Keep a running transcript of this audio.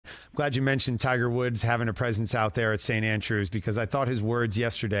glad you mentioned Tiger Woods having a presence out there at St. Andrews, because I thought his words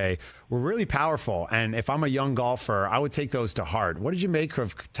yesterday were really powerful. And if I'm a young golfer, I would take those to heart. What did you make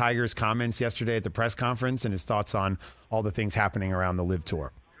of Tiger's comments yesterday at the press conference and his thoughts on all the things happening around the LIV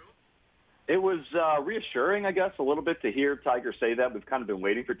Tour? It was reassuring, I guess, a little bit to hear Tiger say that. We've kind of been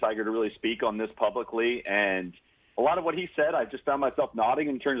waiting for Tiger to really speak on this publicly. And a lot of what he said, I just found myself nodding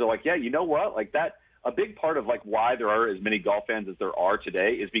in terms of like, yeah, you know what? Like that, a big part of like why there are as many golf fans as there are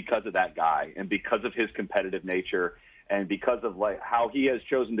today is because of that guy and because of his competitive nature and because of like how he has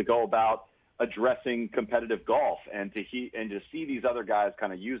chosen to go about addressing competitive golf and to see these other guys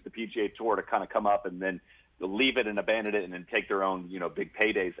kind of use the PGA Tour to kind of come up and then leave it and abandon it and then take their own, big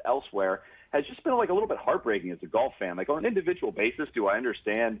paydays elsewhere has just been like a little bit heartbreaking as a golf fan. Like on an individual basis, do I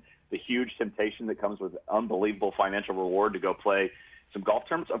understand the huge temptation that comes with unbelievable financial reward to go play some golf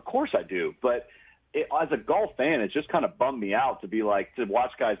tournaments? Of course I do. But as a golf fan, it just kind of bummed me out to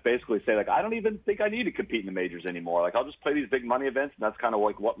watch guys basically say, like, I don't even think I need to compete in the majors anymore. Like, I'll just play these big money events, and that's kind of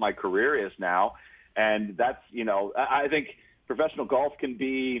like what my career is now. And that's, I think professional golf can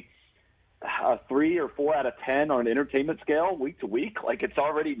be a 3 or 4 out of 10 on an entertainment scale week to week. Like, it's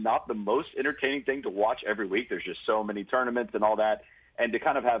already not the most entertaining thing to watch every week. There's just so many tournaments and all that. And to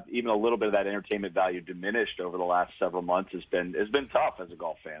kind of have even a little bit of that entertainment value diminished over the last several months has been tough as a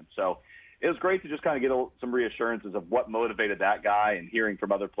golf fan. So it was great to just kind of get some reassurances of what motivated that guy and hearing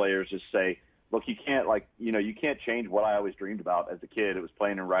from other players just say, look, you can't change what I always dreamed about as a kid. It was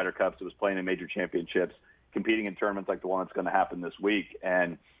playing in Ryder Cups. It was playing in major championships, competing in tournaments like the one that's going to happen this week.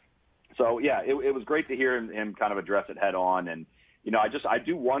 And so, yeah, it was great to hear him kind of address it head on. And, I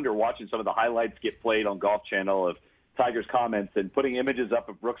do wonder, watching some of the highlights get played on Golf Channel of Tiger's comments and putting images up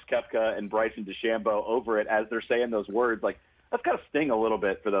of Brooks Koepka and Bryson DeChambeau over it as they're saying those words, like, that's got to sting a little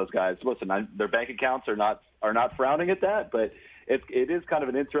bit for those guys. Listen, their bank accounts are not frowning at that, but it is kind of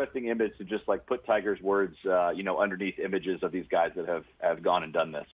an interesting image to just like put Tiger's words, underneath images of these guys that have gone and done this.